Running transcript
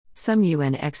Some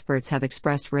UN experts have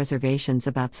expressed reservations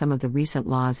about some of the recent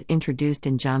laws introduced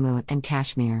in Jammu and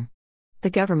Kashmir. The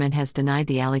government has denied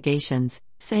the allegations,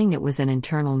 saying it was an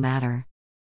internal matter.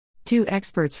 Two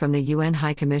experts from the UN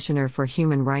High Commissioner for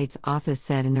Human Rights Office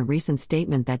said in a recent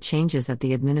statement that changes at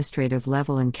the administrative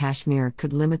level in Kashmir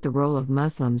could limit the role of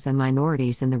Muslims and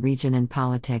minorities in the region in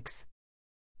politics.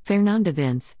 Fernand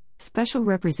Vince, Special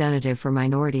Representative for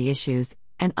Minority Issues,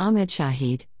 and Ahmed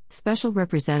Shahid, Special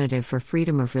Representative for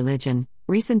Freedom of Religion,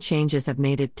 recent changes have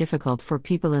made it difficult for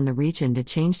people in the region to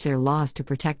change their laws to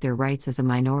protect their rights as a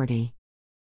minority.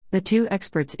 The two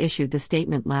experts issued the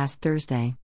statement last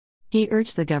Thursday. He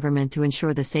urged the government to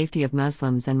ensure the safety of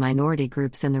Muslims and minority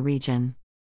groups in the region.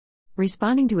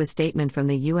 Responding to a statement from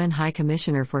the UN High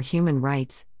Commissioner for Human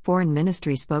Rights, Foreign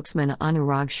Ministry spokesman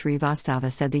Anurag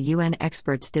Shrivastava said the UN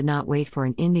experts did not wait for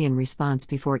an Indian response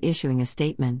before issuing a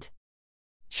statement.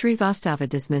 Shrivastava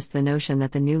dismissed the notion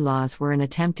that the new laws were an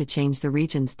attempt to change the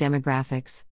region's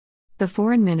demographics. The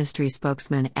Foreign Ministry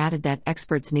spokesman added that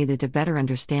experts needed to better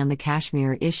understand the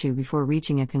Kashmir issue before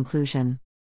reaching a conclusion.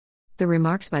 The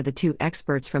remarks by the two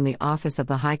experts from the Office of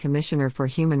the High Commissioner for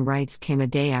Human Rights came a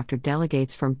day after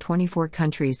delegates from 24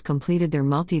 countries completed their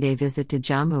multi-day visit to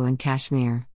Jammu and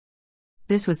Kashmir.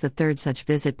 This was the third such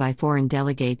visit by foreign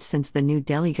delegates since the New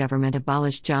Delhi government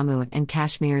abolished Jammu and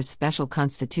Kashmir's special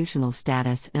constitutional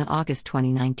status in August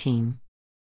 2019.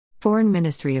 Foreign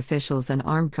Ministry officials and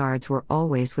armed guards were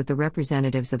always with the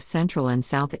representatives of Central and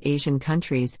South Asian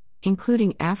countries,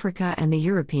 including Africa and the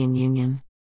European Union.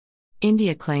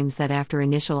 India claims that after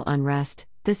initial unrest,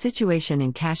 the situation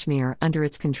in Kashmir under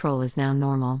its control is now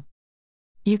normal.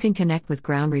 You can connect with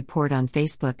Ground Report on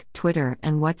Facebook, Twitter,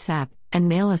 and WhatsApp, and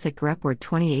mail us at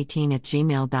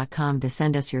greport2018@gmail.com to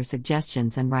send us your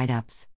suggestions and write-ups.